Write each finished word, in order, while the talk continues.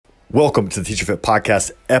Welcome to the Teacher Fit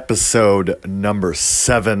Podcast, episode number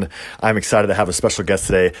 7. I'm excited to have a special guest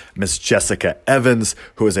today, Miss Jessica Evans,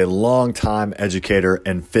 who is a longtime educator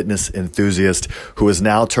and fitness enthusiast who is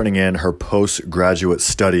now turning in her postgraduate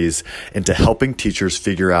studies into helping teachers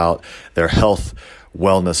figure out their health,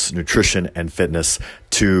 wellness, nutrition, and fitness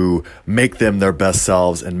to make them their best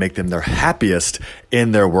selves and make them their happiest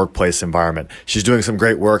in their workplace environment. She's doing some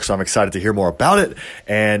great work, so I'm excited to hear more about it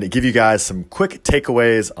and give you guys some quick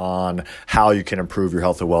takeaways on how you can improve your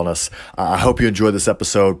health and wellness. I hope you enjoyed this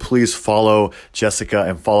episode. Please follow Jessica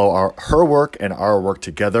and follow her work and our work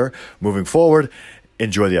together moving forward.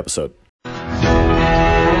 Enjoy the episode.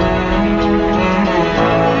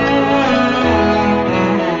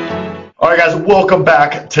 All right, guys, welcome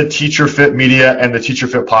back to Teacher Fit Media and the Teacher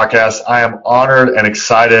Fit Podcast. I am honored and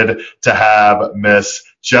excited to have Miss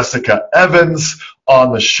Jessica Evans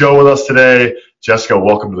on the show with us today. Jessica,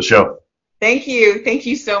 welcome to the show. Thank you. Thank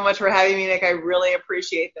you so much for having me, Nick. I really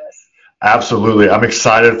appreciate this. Absolutely. I'm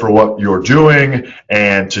excited for what you're doing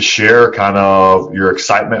and to share kind of your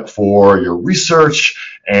excitement for your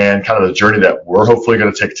research and kind of the journey that we're hopefully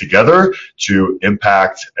going to take together to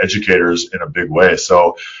impact educators in a big way.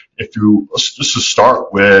 So if you just to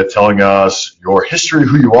start with telling us your history,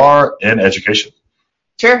 who you are in education.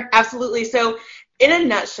 Sure, absolutely. So in a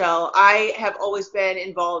nutshell, I have always been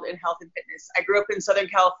involved in health and fitness. I grew up in Southern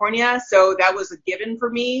California, so that was a given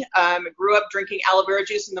for me. I grew up drinking aloe vera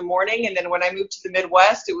juice in the morning, and then when I moved to the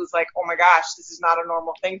Midwest, it was like, oh my gosh, this is not a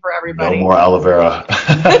normal thing for everybody. No more aloe vera.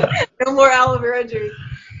 No more aloe vera juice.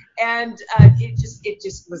 And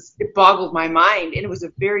it boggled my mind, and it was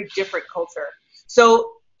a very different culture.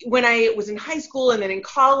 So when I was in high school and then in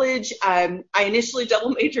college, I initially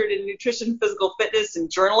double majored in nutrition, physical fitness,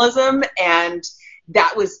 and journalism, and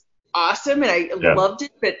that was awesome, and I loved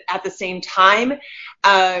it. But at the same time,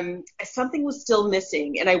 something was still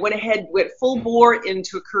missing, and I went full bore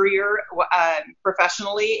into a career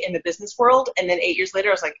professionally in the business world. And then 8 years later,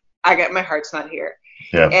 I was like, my heart's not here.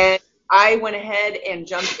 Yeah. And I went ahead and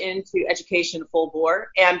jumped into education full bore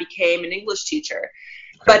and became an English teacher.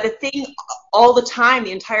 But the thing, all the time,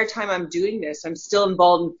 the entire time I'm doing this, I'm still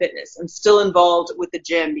involved in fitness. I'm still involved with the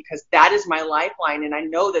gym because that is my lifeline. And I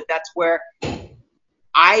know that that's where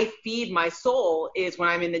I feed my soul, is when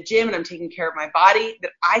I'm in the gym and I'm taking care of my body,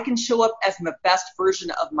 that I can show up as the best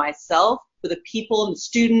version of myself for the people and the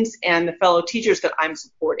students and the fellow teachers that I'm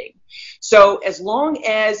supporting. So as long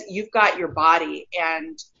as you've got your body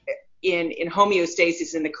and in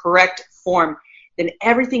homeostasis, in the correct form, then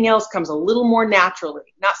everything else comes a little more naturally.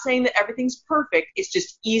 Not saying that everything's perfect, it's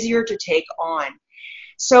just easier to take on.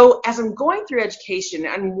 So as I'm going through education,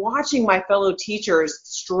 I'm watching my fellow teachers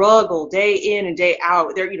struggle day in and day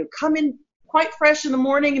out. They're, come in quite fresh in the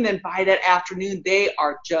morning, and then by that afternoon, they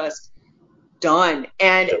are just done.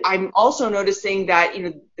 And I'm also noticing that,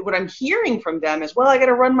 what I'm hearing from them is, well, I got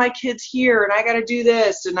to run my kids here, and I got to do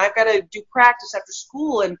this, and I've got to do practice after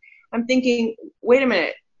school. And I'm thinking, wait a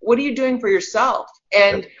minute. What are you doing for yourself?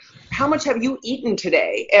 And how much have you eaten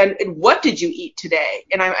today? And what did you eat today?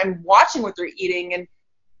 And I'm watching what they're eating, and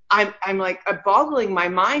I'm boggling my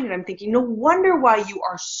mind, and I'm thinking, no wonder why you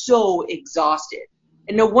are so exhausted.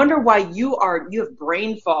 And no wonder why you have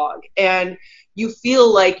brain fog, and you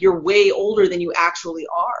feel like you're way older than you actually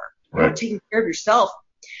are. You're not taking care of yourself.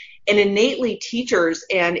 And innately, teachers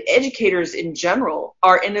and educators in general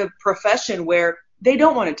are in a profession where they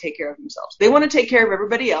don't want to take care of themselves. They want to take care of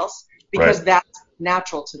everybody else because that's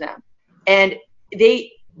natural to them. And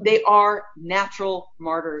they are natural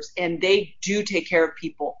martyrs, and they do take care of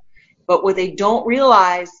people. But what they don't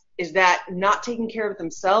realize is that not taking care of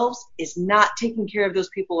themselves is not taking care of those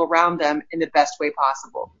people around them in the best way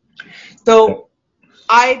possible. So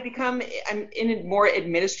I'm in a more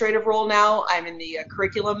administrative role now. I'm in the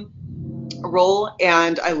curriculum role,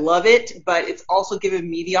 and I love it, but it's also given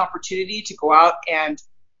me the opportunity to go out and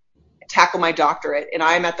tackle my doctorate. And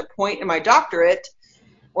I'm at the point in my doctorate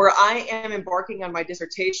where I am embarking on my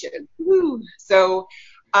dissertation. Woo. So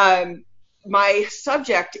my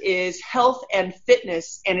subject is health and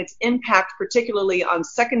fitness and its impact particularly on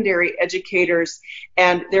secondary educators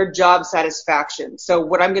and their job satisfaction. So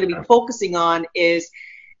what I'm going to be focusing on is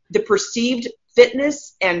the perceived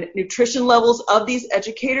fitness and nutrition levels of these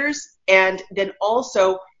educators, and then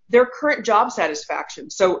also their current job satisfaction.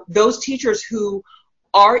 So those teachers who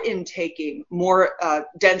are intaking more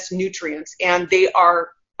dense nutrients, and they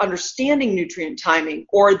are understanding nutrient timing,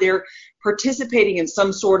 or they're participating in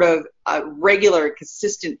some sort of regular,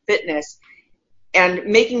 consistent fitness, and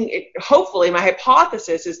making it, hopefully, my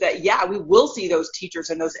hypothesis is that, we will see those teachers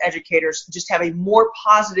and those educators just have a more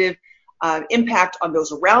positive impact on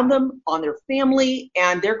those around them, on their family,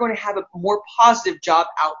 and they're going to have a more positive job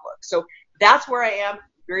outlook. So that's where I am,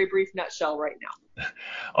 very brief nutshell right now.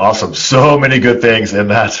 Awesome. So many good things in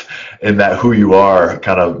that who you are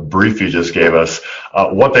kind of brief you just gave us.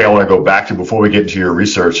 One thing I want to go back to before we get into your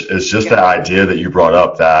research is just that idea that you brought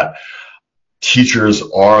up, that teachers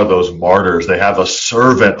are those martyrs. They have a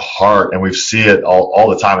servant heart, and we see it all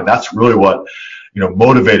the time. And that's really what,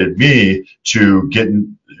 motivated me to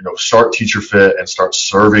start Teacher Fit and start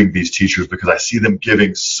serving these teachers, because I see them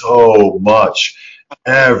giving so much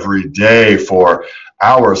every day for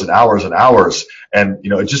hours and hours and hours. And,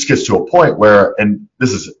 it just gets to a point where, and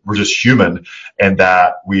we're just human, and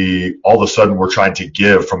that all of a sudden we're trying to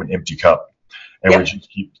give from an empty cup. And we just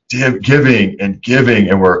keep giving and giving,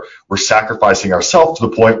 and we're sacrificing ourselves to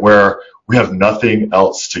the point where we have nothing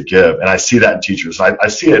else to give. And I see that in teachers. I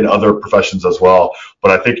see it in other professions as well.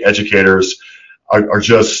 But I think educators are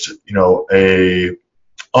just,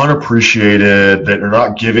 unappreciated. They're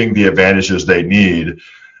not giving the advantages they need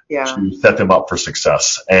to set them up for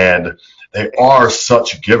success. And they are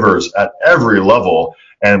such givers at every level.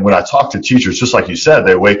 And when I talk to teachers, just like you said,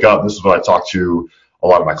 they wake up. This is what I talk to a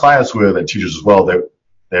lot of my clients with, and teachers as well.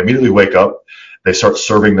 They immediately wake up. They start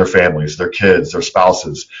serving their families, their kids, their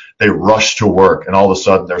spouses. They rush to work, and all of a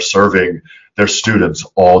sudden they're serving their students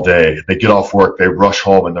all day. They get off work, they rush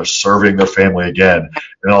home, and they're serving their family again.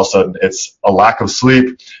 And all of a sudden it's a lack of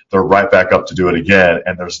sleep. They're right back up to do it again.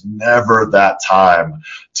 And there's never that time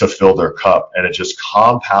to fill their cup. And it just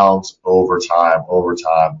compounds over time.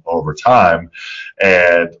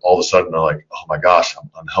 And all of a sudden they're like, oh my gosh, I'm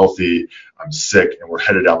unhealthy, I'm sick, and we're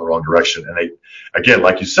headed down the wrong direction. And they, again,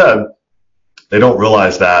 like you said, they don't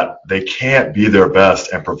realize that they can't be their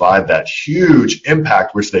best and provide that huge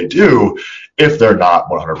impact, which they do, if they're not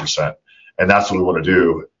 100%. And that's what we want to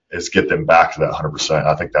do, is get them back to that 100%.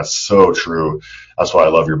 I think that's so true. That's why I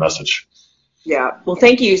love your message. Yeah. Well,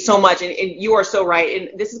 thank you so much. And you are so right.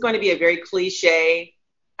 And this is going to be a very cliche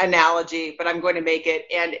analogy, but I'm going to make it.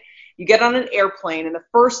 And you get on an airplane, and the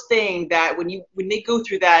first thing that when they go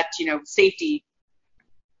through that, safety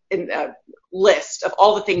list of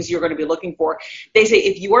all the things you're going to be looking for, they say,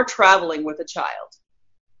 if you are traveling with a child,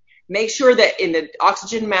 make sure that in the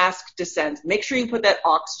oxygen mask descent, make sure you put that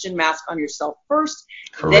oxygen mask on yourself first.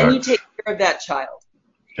 Correct. Then you take care of that child.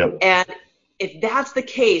 Yep. And if that's the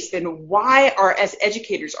case, then why as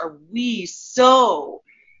educators, are we so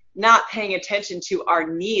not paying attention to our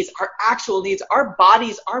needs, our actual needs? Our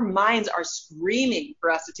bodies, our minds are screaming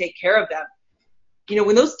for us to take care of them.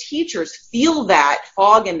 When those teachers feel that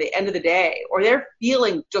fog in the end of the day, or they're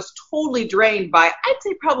feeling just totally drained by, I'd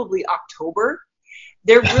say probably October,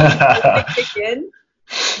 they're really kick in.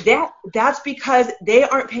 That's because they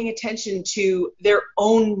aren't paying attention to their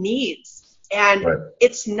own needs. And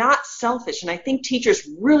It's not selfish. And I think teachers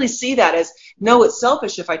really see that as, no, it's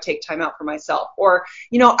selfish if I take time out for myself. Or,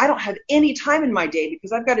 I don't have any time in my day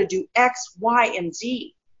because I've got to do X, Y, and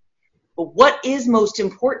Z. But what is most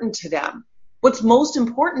important to them? What's most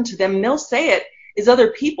important to them, and they'll say it, is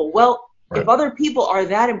other people. Well, if other people are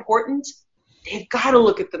that important, they've got to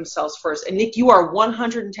look at themselves first. And Nick, you are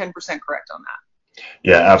 110% correct on that.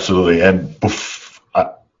 Yeah, absolutely. And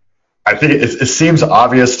I think it seems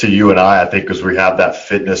obvious to you and I think, because we have that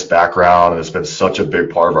fitness background and it's been such a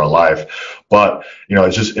big part of our life. But,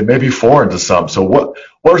 it may be foreign to some. So what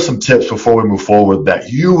are some tips before we move forward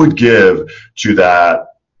that you would give to that?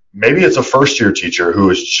 Maybe it's a first-year teacher who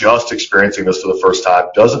is just experiencing this for the first time,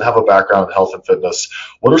 doesn't have a background in health and fitness.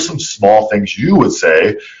 What are some small things you would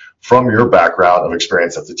say from your background of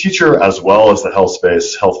experience as a teacher, as well as the health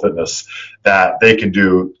space, health fitness, that they can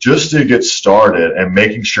do just to get started, and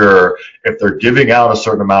making sure if they're giving out a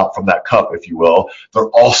certain amount from that cup, if you will, they're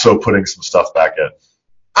also putting some stuff back in?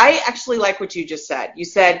 I actually like what you just said. You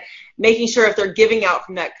said making sure if they're giving out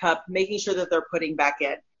from that cup, making sure that they're putting back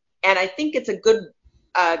in. And I think it's a good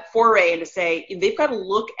foray into say they've got to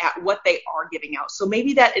look at what they are giving out. So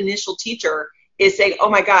maybe that initial teacher is saying, oh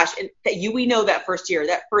my gosh, and we know that first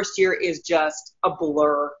year is just a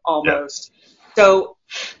blur almost. Yeah. So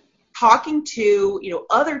talking to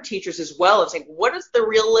other teachers as well, and saying, what is the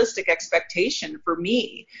realistic expectation for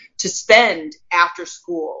me to spend after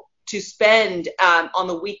school, to spend on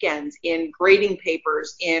the weekends in grading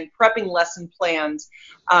papers, in prepping lesson plans,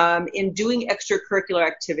 in doing extracurricular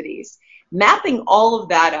activities, mapping all of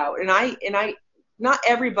that out. And I not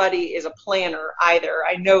everybody is a planner either.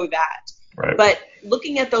 I know that. Right. But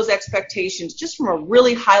looking at those expectations just from a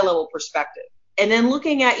really high level perspective, and then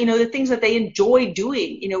looking at, the things that they enjoy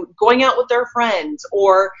doing, going out with their friends,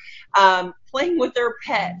 or playing with their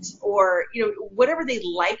pet, or, whatever they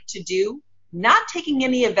like to do, not taking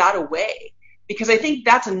any of that away. Because I think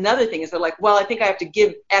that's another thing is they're like, well, I think I have to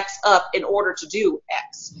give X up in order to do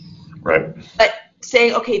X. Right. But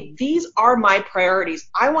saying, okay, these are my priorities.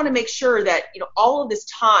 I want to make sure that, all of this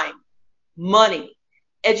time, money,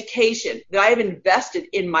 education that I have invested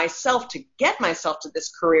in myself to get myself to this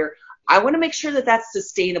career, I want to make sure that that's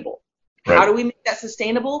sustainable. Right. How do we make that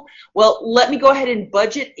sustainable? Well, let me go ahead and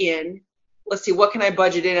budget in. Let's see, what can I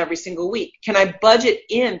budget in every single week? Can I budget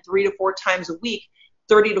in 3 to 4 times a week,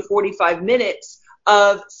 30 to 45 minutes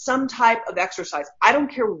of some type of exercise? I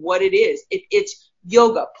don't care what it is. If it's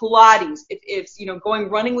yoga, Pilates, if it's, going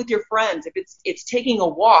running with your friends, if it's taking a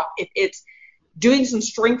walk, if it's doing some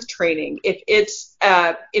strength training, if it's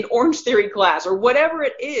an Orange Theory class or whatever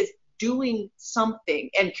it is, doing something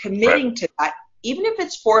and committing to that, even if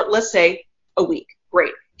it's for, let's say, a week.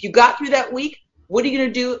 Great. If you got through that week, what are you going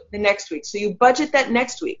to do the next week? So you budget that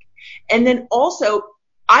next week. And then also,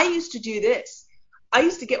 I used to do this. I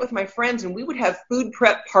used to get with my friends and we would have food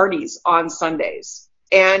prep parties on Sundays.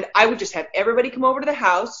 And I would just have everybody come over to the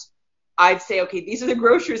house. I'd say, okay, these are the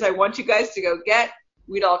groceries I want you guys to go get.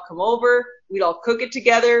 We'd all come over. We'd all cook it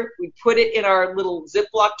together. We'd put it in our little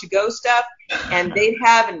Ziploc to-go stuff. And they'd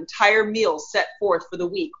have an entire meal set forth for the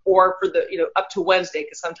week or for the, up to Wednesday,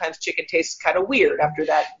 because sometimes chicken tastes kind of weird after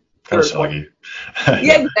that. Kind of soggy.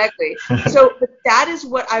 Yeah, exactly. So but that is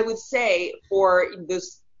what I would say for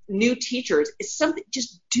those new teachers is something,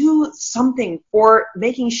 just do something for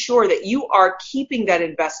making sure that you are keeping that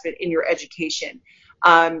investment in your education,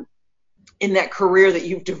 in that career that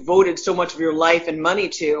you've devoted so much of your life and money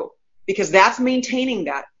to, because that's maintaining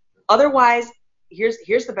that. Otherwise,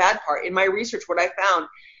 here's the bad part. In my research, what I found,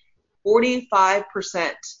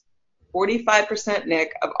 45%,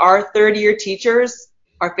 Nick, of our third-year teachers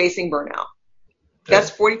are facing burnout.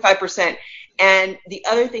 That's 45%. And the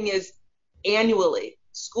other thing is, annually,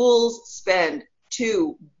 schools spend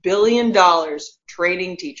 $2 billion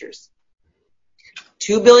training teachers.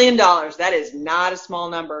 $2 billion. That is not a small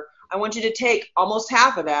number. I want you to take almost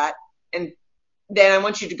half of that, and then I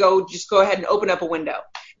want you to go ahead and open up a window,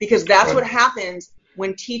 because that's what happens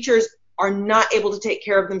when teachers are not able to take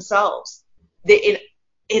care of themselves.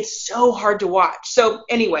 It's so hard to watch. So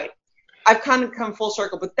anyway, I've kind of come full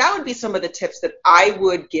circle, but that would be some of the tips that I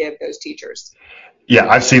would give those teachers. Yeah,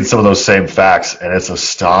 I've seen some of those same facts, and it's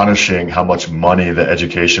astonishing how much money the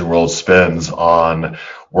education world spends on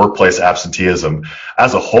workplace absenteeism.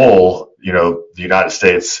 As a whole, the United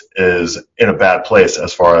States is in a bad place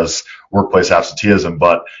as far as workplace absenteeism,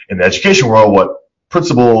 but in the education world, what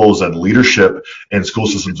principals and leadership in school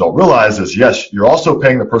systems don't realize is, yes, you're also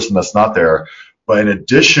paying the person that's not there, but in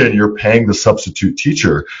addition, you're paying the substitute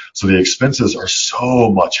teacher. So the expenses are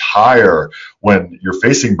so much higher when you're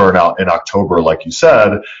facing burnout in October, like you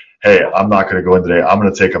said. Hey, I'm not going to go in today. I'm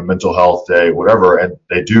going to take a mental health day, whatever. And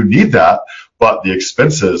they do need that, but the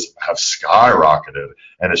expenses have skyrocketed.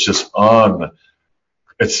 And it's just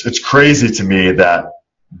it's crazy to me that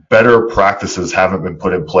better practices haven't been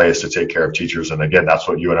put in place to take care of teachers. And again, that's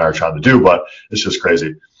what you and I are trying to do, but it's just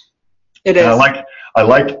crazy. It is. And I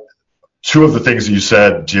like two of the things that you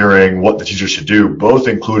said during what the teacher should do, both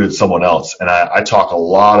included someone else. And I talk a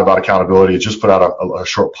lot about accountability. Just put out a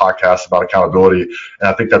short podcast about accountability. And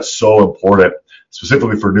I think that's so important,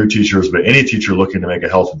 specifically for new teachers, but any teacher looking to make a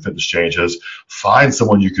health and fitness changes. Find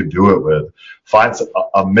someone you can do it with. Find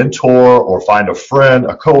a mentor or find a friend,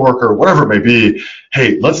 a coworker, whatever it may be.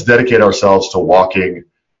 Hey, let's dedicate ourselves to walking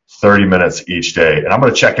 30 minutes each day. And I'm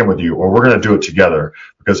going to check in with you, or we're going to do it together,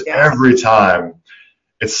 because every time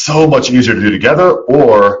it's so much easier to do together.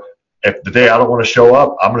 Or if the day I don't want to show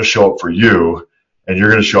up, I'm going to show up for you and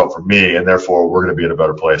you're going to show up for me. And therefore we're going to be in a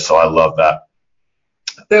better place. So I love that.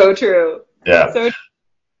 So true. Yeah.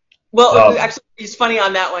 Well, actually, it's funny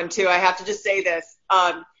on that one too. I have to just say this.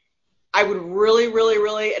 I would really, really,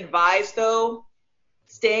 really advise, though,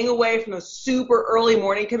 staying away from those super early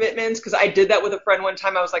morning commitments, because I did that with a friend one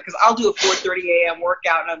time. I was like, because I'll do a 4:30 a.m.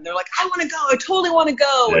 workout, and they're like, I want to go. I totally want to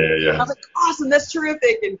go. Yeah. I was like, awesome, that's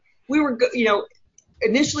terrific. And we were,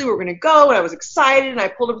 initially we were going to go, and I was excited, and I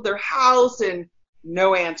pulled up to their house, and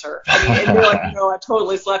no answer. I mean, and they're like, no, I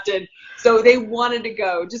totally slept in. So they wanted to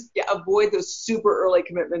go. Just avoid those super early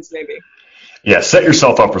commitments, maybe. Yeah, set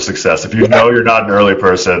yourself up for success. If you know you're not an early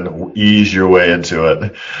person, ease your way into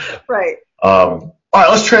it. Right. All right,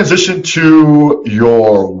 let's transition to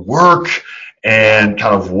your work and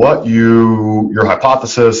kind of what your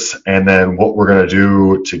hypothesis, and then what we're going to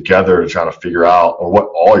do together to try to figure out, or what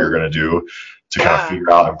all you're going to do to kind of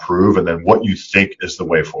figure out, improve, and then what you think is the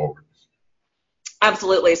way forward.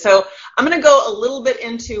 Absolutely. So I'm going to go a little bit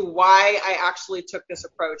into why I actually took this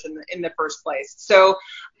approach in the first place. So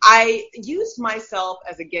I used myself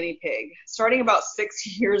as a guinea pig starting about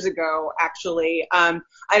 6 years ago, actually.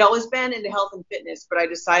 I'd always been into health and fitness, but I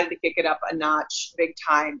decided to kick it up a notch big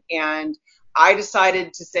time. And I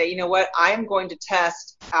decided to say, you know what, I am going to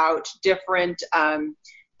test out different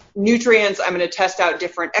nutrients. I'm going to test out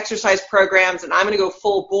different exercise programs, and I'm going to go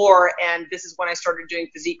full bore. And this is when I started doing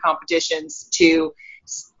physique competitions to,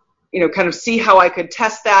 kind of see how I could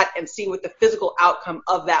test that and see what the physical outcome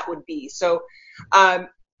of that would be. So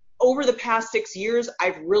over the past 6 years,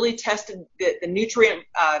 I've really tested the nutrient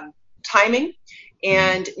timing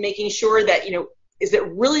and making sure that, is it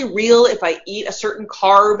really real if I eat a certain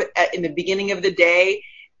carb in the beginning of the day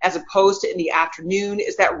as opposed to in the afternoon?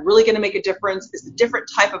 Is that really going to make a difference? Is the different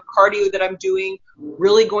type of cardio that I'm doing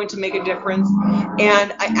really going to make a difference?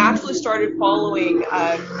 And I actually started following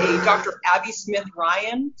a Dr. Abby Smith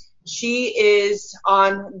Ryan. She is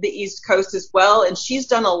on the East Coast as well, and she's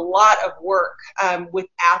done a lot of work with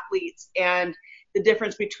athletes and the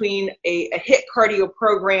difference between a HIIT cardio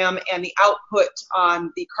program and the output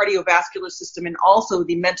on the cardiovascular system and also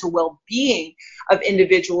the mental well-being of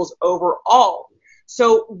individuals overall.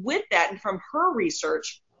 So with that, and from her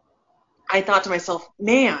research, I thought to myself,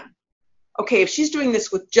 man, okay, if she's doing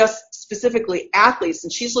this with just specifically athletes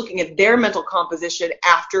and she's looking at their mental composition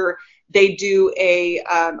after they do a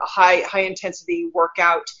high intensity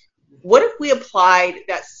workout, what if we applied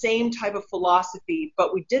that same type of philosophy,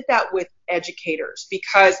 but we did that with educators?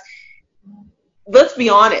 Because let's be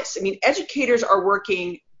honest, educators are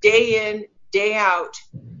working day in, day out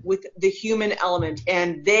with the human element,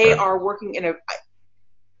 and they are working in a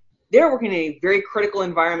very critical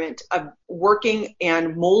environment of working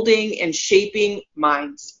and molding and shaping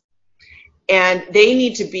minds. And they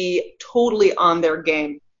need to be totally on their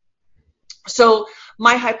game. So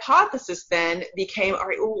my hypothesis then became, all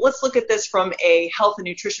right, well, let's look at this from a health and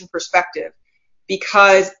nutrition perspective.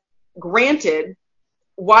 Because granted,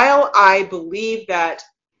 while I believe that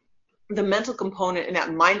the mental component and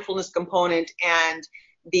that mindfulness component and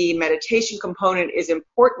the meditation component is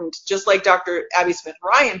important, just like Dr. Abby Smith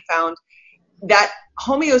Ryan found, that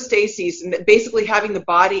homeostasis and basically having the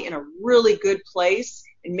body in a really good place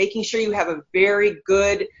and making sure you have a very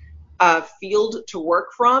good field to work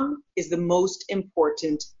from is the most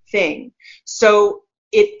important thing. So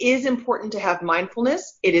it is important to have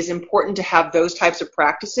mindfulness. It is important to have those types of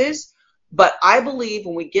practices. But I believe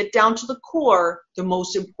when we get down to the core, the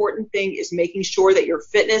most important thing is making sure that your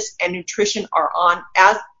fitness and nutrition are on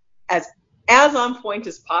as on point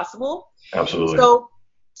as possible. Absolutely.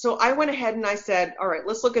 So I went ahead and I said, all right,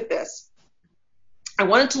 let's look at this. I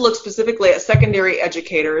wanted to look specifically at secondary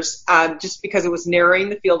educators just because it was narrowing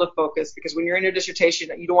the field of focus, because when you're in a dissertation,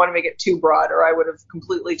 you don't want to make it too broad, or I would have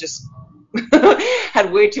completely just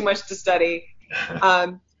had way too much to study.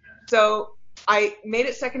 So I made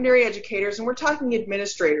it secondary educators, and we're talking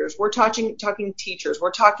administrators, we're talking teachers,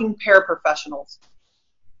 we're talking paraprofessionals.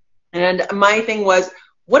 And my thing was,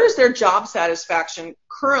 what is their job satisfaction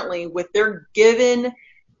currently with their given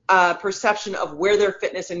perception of where their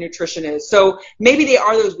fitness and nutrition is? So maybe they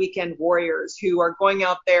are those weekend warriors who are going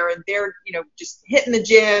out there and they're, just hitting the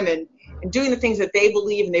gym and doing the things that they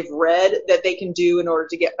believe and they've read that they can do in order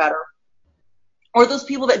to get better. Or those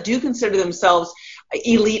people that do consider themselves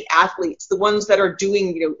elite athletes, the ones that are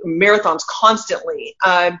doing, marathons constantly,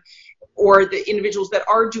 or the individuals that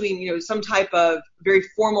are doing, some type of very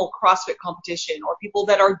formal CrossFit competition, or people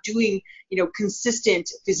that are doing, consistent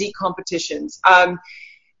physique competitions.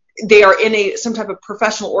 They are in some type of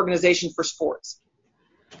professional organization for sports,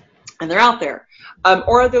 and they're out there.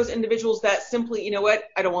 Or are those individuals that simply,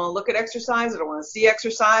 I don't want to look at exercise, I don't want to see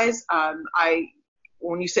exercise.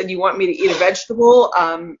 When you said you want me to eat a vegetable,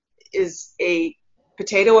 is a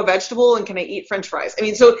potato a vegetable, and can I eat French fries?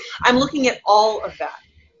 So I'm looking at all of that.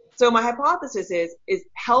 So my hypothesis is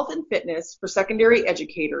health and fitness for secondary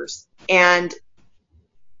educators, and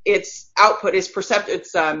its output is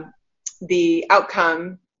it's the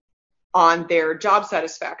outcome on their job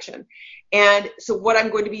satisfaction. And so what I'm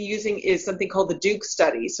going to be using is something called the Duke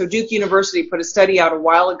study. So Duke University put a study out a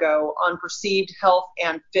while ago on perceived health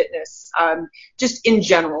and fitness, just in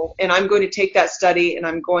general. And I'm going to take that study and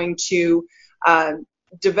I'm going to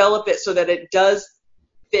develop it so that it does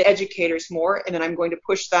fit educators more, and then I'm going to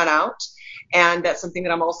push that out. And that's something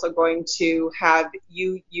that I'm also going to have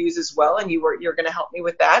you use as well, and you're going to help me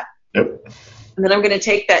with that. Yep. And then I'm going to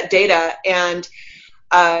take that data and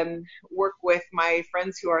work with my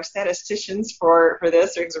friends who are statisticians for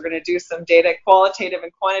this, because we're going to do some qualitative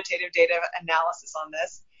and quantitative data analysis on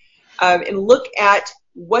this, and look at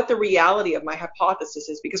what the reality of my hypothesis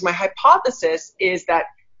is, because my hypothesis is that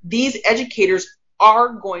these educators are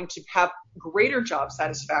going to have greater job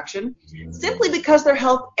satisfaction simply because their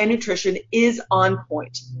health and nutrition is on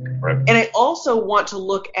point. Right. And I also want to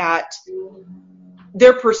look at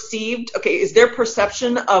their is their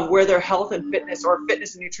perception of where their health and fitness or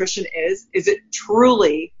fitness and nutrition is it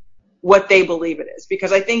truly what they believe it is?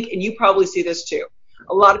 Because I think, and you probably see this too,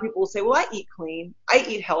 a lot of people will say, well, I eat clean, I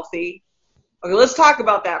eat healthy. Okay, let's talk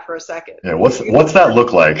about that for a second. Yeah, what's that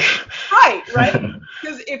look like? Right.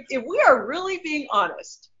 Because if we are really being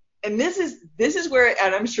honest, and this is where,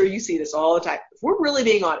 and I'm sure you see this all the time, if we're really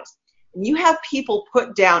being honest, and you have people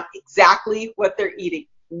put down exactly what they're eating,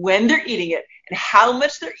 when they're eating it, and how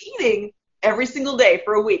much they're eating every single day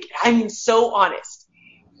for a week. I mean, so honest.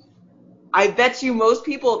 I bet you most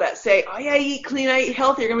people that say, oh yeah, I eat clean, I eat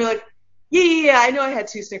healthy, are going to be like, yeah, I know I had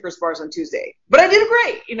 2 Snickers bars on Tuesday, but I did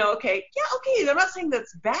great. Okay. Yeah, okay. I'm not saying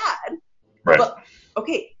that's bad. Right. But,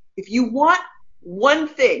 okay, if you want one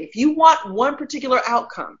thing, if you want one particular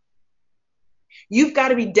outcome, you've got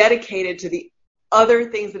to be dedicated to the other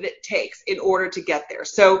things that it takes in order to get there.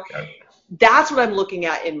 So that's what I'm looking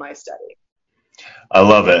at in my study. I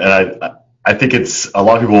love it. And I think it's a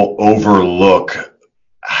lot of people overlook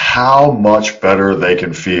how much better they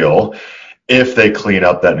can feel if they clean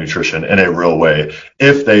up that nutrition in a real way,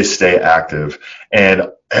 if they stay active,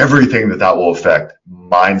 and everything that will affect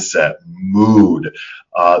mindset, mood,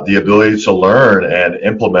 the ability to learn and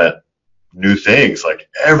implement new things. Like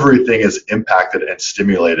everything is impacted and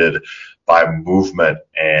stimulated by movement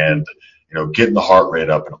and, getting the heart rate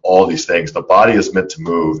up and all these things. The body is meant to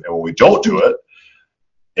move. And when we don't do it,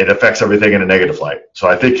 it affects everything in a negative light. So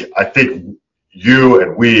I think you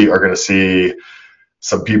and we are going to see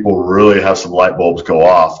some people really have some light bulbs go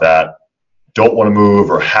off that don't want to move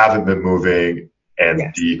or haven't been moving,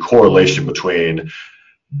 and the correlation between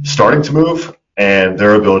starting to move and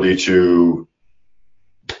their ability to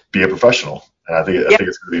be a professional. And I think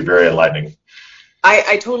it's going to be very enlightening.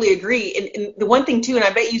 I totally agree. And the one thing too, and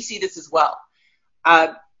I bet you see this as well,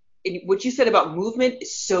 what you said about movement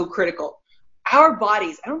is so critical. Our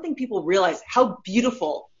bodies, I don't think people realize how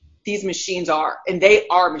beautiful these machines are, and they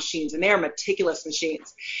are machines, and they are meticulous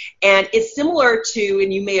machines. And it's similar to,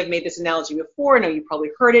 and you may have made this analogy before, I know you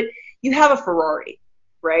probably heard it, you have a Ferrari,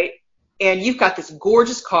 right? And you've got this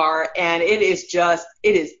gorgeous car, and it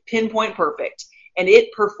is pinpoint perfect, and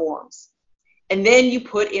it performs. And then you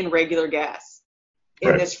put in regular gas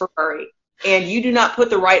in this Ferrari, and you do not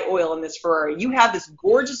put the right oil in this Ferrari. You have this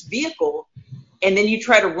gorgeous vehicle, and then you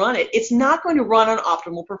try to run it. It's not going to run on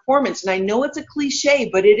optimal performance. And I know it's a cliche,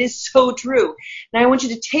 but it is so true. And I want you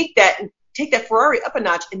to take that Ferrari up a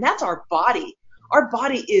notch, and that's our body. Our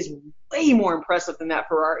body is way more impressive than that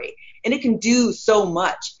Ferrari, and it can do so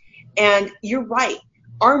much. And you're right.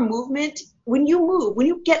 Our movement, when you move, when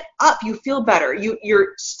you get up, you feel better.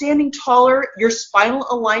 You're standing taller. Your spinal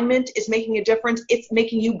alignment is making a difference. It's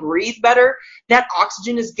making you breathe better. That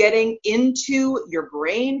oxygen is getting into your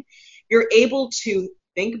brain. You're able to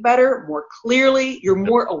think better, more clearly. You're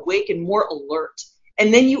more awake and more alert.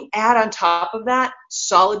 And then you add on top of that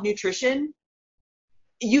solid nutrition.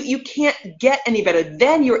 You can't get any better.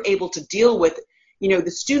 Then you're able to deal with,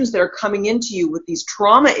 the students that are coming into you with these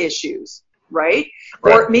trauma issues, right?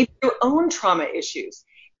 Or maybe your own trauma issues.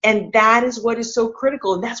 And that is what is so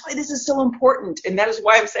critical. And that's why this is so important. And that is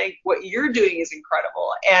why I'm saying what you're doing is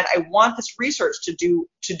incredible. And I want this research to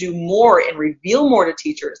do more and reveal more to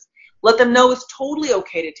teachers. Let them know it's totally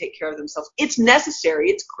okay to take care of themselves. It's necessary.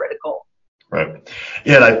 It's critical. Right.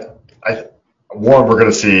 Yeah. And we're going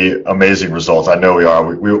to see amazing results. I know we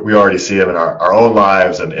are. We already see them in our own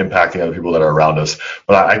lives and impacting other people that are around us.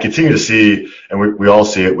 But I continue to see, and we all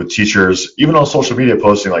see it with teachers, even on social media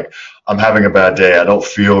posting, like, I'm having a bad day. I don't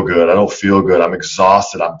feel good. I'm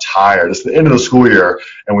exhausted. I'm tired. It's the end of the school year,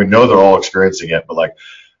 and we know they're all experiencing it. But like,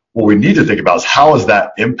 what we need to think about is how is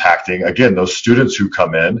that impacting, again, those students who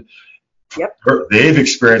come in. Yep. They've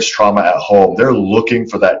experienced trauma at home. They're looking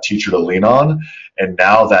for that teacher to lean on. And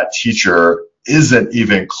now that teacher isn't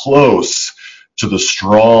even close to the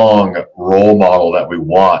strong role model that we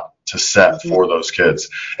want to set for those kids.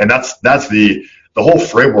 And that's the whole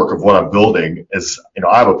framework of what I'm building is,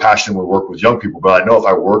 I have a passion to work with young people, but I know if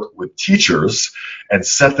I work with teachers and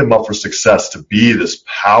set them up for success to be this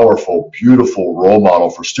powerful, beautiful role model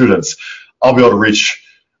for students, I'll be able to reach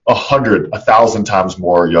 100, 1,000 times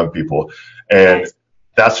more young people. And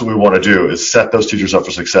that's what we want to do, is set those teachers up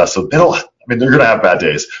for success. So they're going to have bad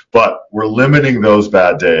days, but we're limiting those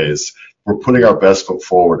bad days. We're putting our best foot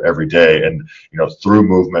forward every day. And, through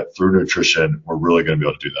movement, through nutrition, we're really going to be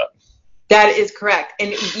able to do that. That is correct.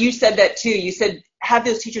 And you said that too. You said have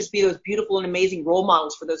those teachers be those beautiful and amazing role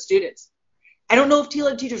models for those students. I don't know if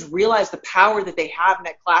TLED teachers realize the power that they have in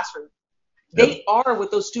that classroom. Yep. They are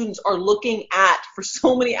what those students are looking at for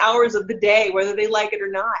so many hours of the day, whether they like it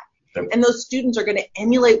or not. Yep. And those students are going to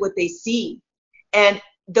emulate what they see. And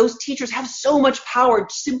those teachers have so much power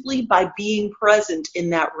simply by being present in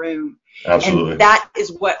that room. Absolutely. And that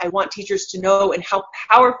is what I want teachers to know, and how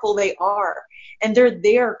powerful they are. And they're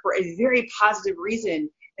there for a very positive reason.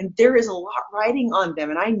 And there is a lot riding on them.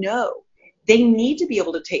 And I know they need to be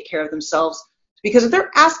able to take care of themselves, because if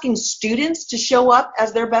they're asking students to show up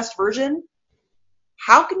as their best version,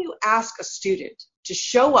 how can you ask a student to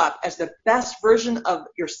show up as the best version of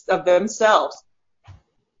themselves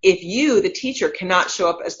if you, the teacher, cannot show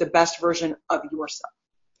up as the best version of yourself?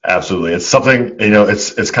 Absolutely. It's something,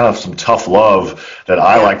 it's kind of some tough love that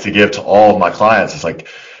I like to give to all of my clients. It's like,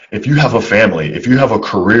 if you have a family, if you have a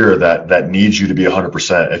career that needs you to be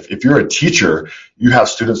 100%, if you're a teacher, you have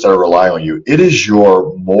students that are relying on you. It is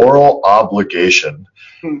your moral obligation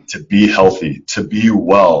to be healthy, to be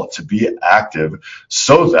well, to be active,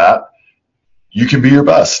 so that you can be your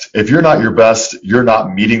best. If you're not your best, you're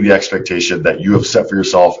not meeting the expectation that you have set for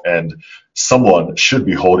yourself, and someone should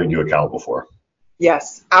be holding you accountable for.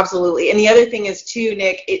 Yes, absolutely. And the other thing is too,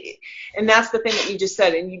 Nick, and that's the thing that you just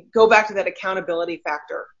said, and you go back to that accountability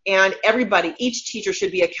factor. And everybody, each teacher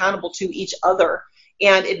should be accountable to each other,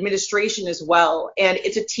 and administration as well. And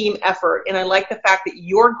it's a team effort. And I like the fact that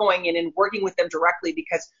you're going in and working with them directly,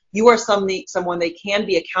 because you are someone they can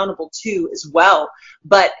be accountable to as well.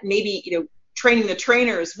 But maybe, training the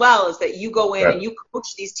trainer as well, is that you go in and you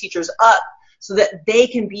coach these teachers up so that they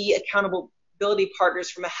can be accountability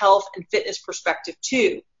partners from a health and fitness perspective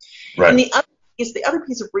too. Right. And the other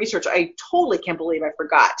piece of research I totally can't believe I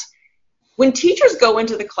forgot. When teachers go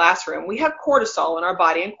into the classroom, we have cortisol in our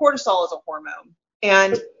body, and cortisol is a hormone.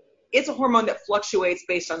 And it's a hormone that fluctuates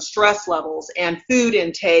based on stress levels and food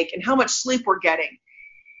intake and how much sleep we're getting.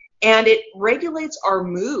 And it regulates our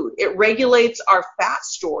mood. It regulates our fat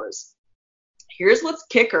stores. Here's what's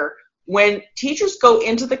kicker. When teachers go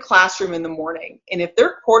into the classroom in the morning, and if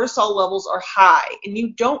their cortisol levels are high, and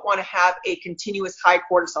you don't want to have a continuous high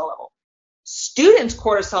cortisol level, students'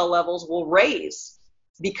 cortisol levels will raise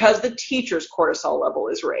because the teacher's cortisol level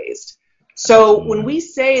is raised. So when we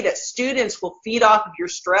say that students will feed off of your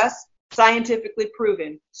stress, scientifically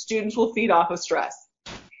proven, students will feed off of stress.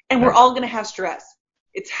 And we're all going to have stress.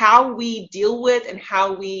 It's how we deal with and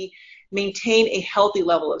how we maintain a healthy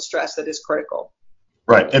level of stress that is critical.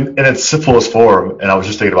 Right. And in its simplest form, and I was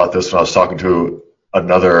just thinking about this when I was talking to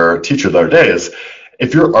another teacher the other day, is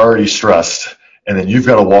if you're already stressed and then you've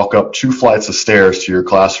got to walk up 2 flights of stairs to your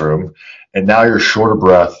classroom, and now you're short of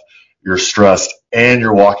breath, you're stressed, and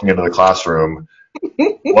you're walking into the classroom,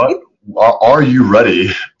 what are you ready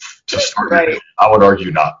to start? Right. I would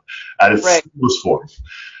argue not, at its simplest form.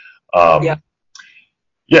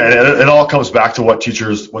 Yeah, and it all comes back to what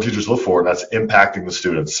teachers look for, and that's impacting the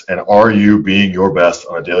students. And are you being your best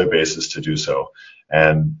on a daily basis to do so?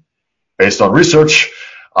 And based on research,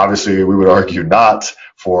 obviously we would argue not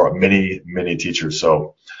for many, many teachers.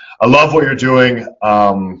 So I love what you're doing.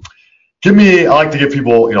 I like to give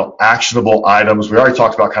people, actionable items. We already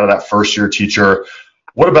talked about kind of that first year teacher.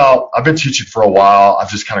 What about, I've been teaching for a while. I've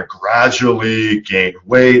just kind of gradually gained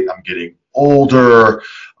weight. I'm getting older.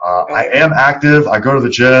 I am active. I go to the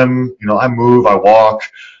gym. I move, I walk.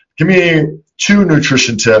 Give me 2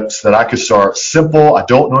 nutrition tips that I could start simple. I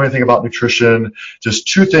don't know anything about nutrition. Just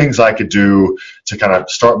 2 things I could do to kind of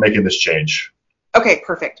start making this change. Okay,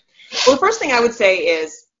 perfect. Well, the first thing I would say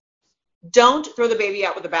is don't throw the baby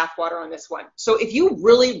out with the bathwater on this one. So if you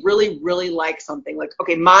really, really, really like something, like,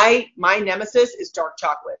 okay, my nemesis is dark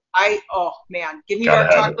chocolate. Give me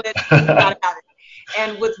dark chocolate. Gotta have it.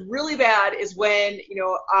 And what's really bad is when,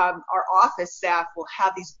 our office staff will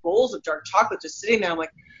have these bowls of dark chocolate just sitting there. I'm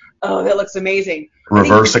like, oh, that looks amazing.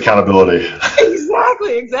 Reverse accountability.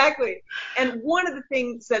 Exactly. And one of the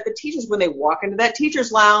things that the teachers, when they walk into that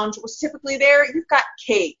teacher's lounge, was typically there, you've got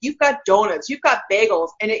cake, you've got donuts, you've got bagels,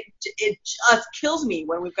 and it just kills me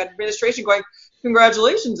when we've got administration going,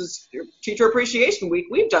 congratulations, it's your Teacher Appreciation Week.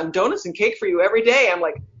 We've done donuts and cake for you every day. I'm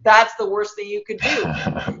like, that's the worst thing you could do.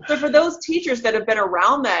 So for those teachers that have been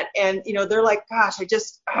around that, and they're like, gosh,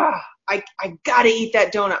 I gotta eat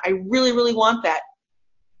that donut. I really, really want that.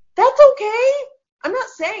 That's okay. I'm not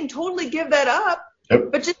saying totally give that up,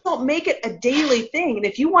 but just don't make it a daily thing. And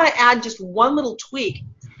if you want to add just one little tweak,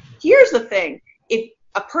 here's the thing. If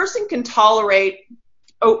a person can tolerate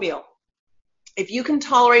oatmeal, if you can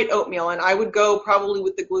tolerate oatmeal, and I would go probably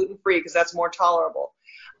with the gluten-free because that's more tolerable,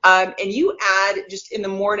 and you add just in the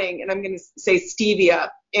morning, and I'm going to say stevia,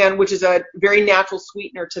 and which is a very natural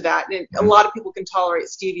sweetener to that. And a lot of people can tolerate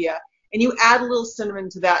stevia. And you add a little cinnamon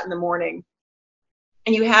to that in the morning.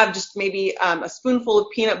 And you have just maybe a spoonful of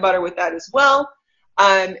peanut butter with that as well.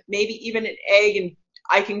 Maybe even an egg, and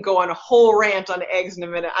I can go on a whole rant on eggs in a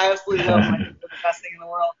minute. I absolutely love them. I think they're the best thing in the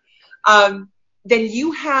world. Then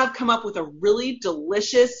you have come up with a really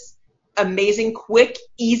delicious, amazing, quick,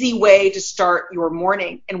 easy way to start your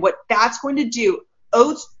morning. And what that's going to do,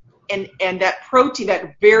 oats and that protein,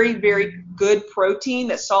 that very, very good protein,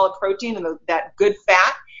 that solid protein and that good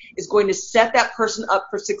fat is going to set that person up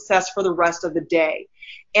for success for the rest of the day.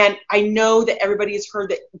 And I know that everybody has heard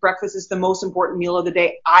that breakfast is the most important meal of the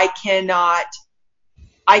day. I can't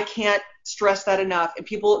stress that enough. And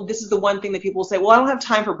people, this is the one thing that people say, well, I don't have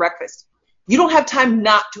time for breakfast. You don't have time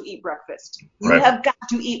not to eat breakfast. You have got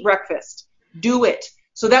to eat breakfast. Do it.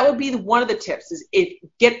 So that would be one of the tips is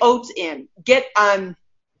get oats in. Get,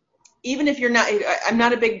 even if you're not, I'm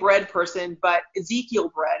not a big bread person, but Ezekiel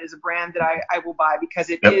bread is a brand that I will buy because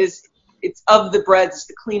it's of the breads, it's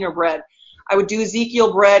the cleaner bread. I would do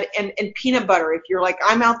Ezekiel bread and peanut butter. If you're like,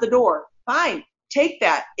 I'm out the door, fine, take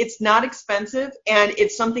that. It's not expensive, and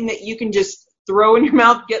it's something that you can just throw in your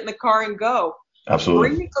mouth, get in the car, and go. Absolutely.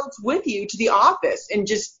 Bring the oats with you to the office and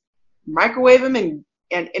just microwave them and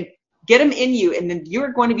get them in you, and then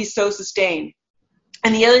you're going to be so sustained.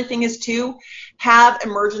 And the other thing is to have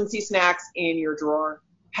emergency snacks in your drawer.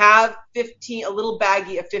 Have a little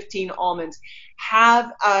baggie of 15 almonds.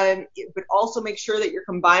 But also make sure that you're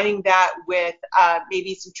combining that with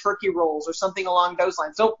maybe some turkey rolls or something along those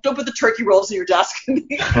lines. Don't put the turkey rolls in your desk. That'll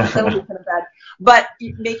be kind of bad. But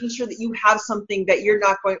making sure that you have something that you're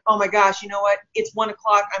not going, oh my gosh, you know what? It's 1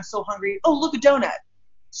 o'clock. I'm so hungry. Oh, look, a donut.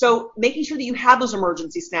 So making sure that you have those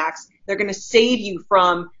emergency snacks, they're going to save you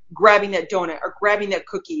from grabbing that donut or grabbing that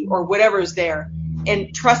cookie or whatever is there.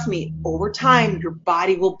 And trust me, over time, your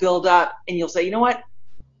body will build up and you'll say, you know what?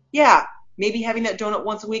 Yeah, maybe having that donut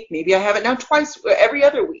once a week. Maybe I have it now every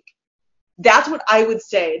other week. That's what I would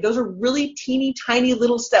say. Those are really teeny tiny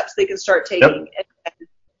little steps they can start taking. Yep. And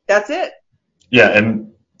that's it. Yeah.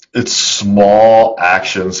 And it's small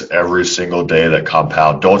actions every single day that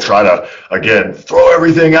compound. Don't try to, again, throw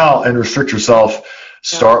everything out and restrict yourself.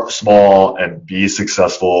 Start small and be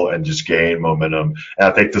successful and just gain momentum. And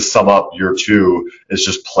I think to sum up year 2 is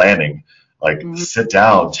just planning. Like sit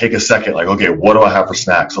down, take a second, like, okay, what do I have for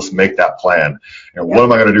snacks? Let's make that plan. And what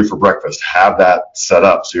am I going to do for breakfast? Have that set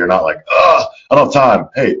up so you're not like, I don't have time.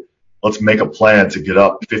 Hey, let's make a plan to get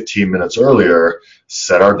up 15 minutes earlier,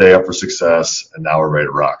 set our day up for success, and now we're ready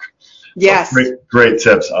to rock. Yes. So great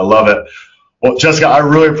tips. I love it. Well, Jessica, I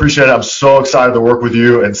really appreciate it. I'm so excited to work with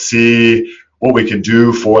you and see what we can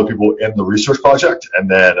do for the people in the research project. And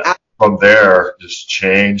then from there, just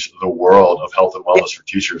change the world of health and wellness for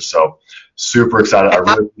teachers. So super excited. I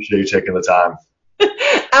really appreciate you taking the time.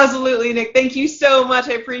 Absolutely, Nick. Thank you so much.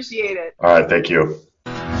 I appreciate it. All right. Thank you.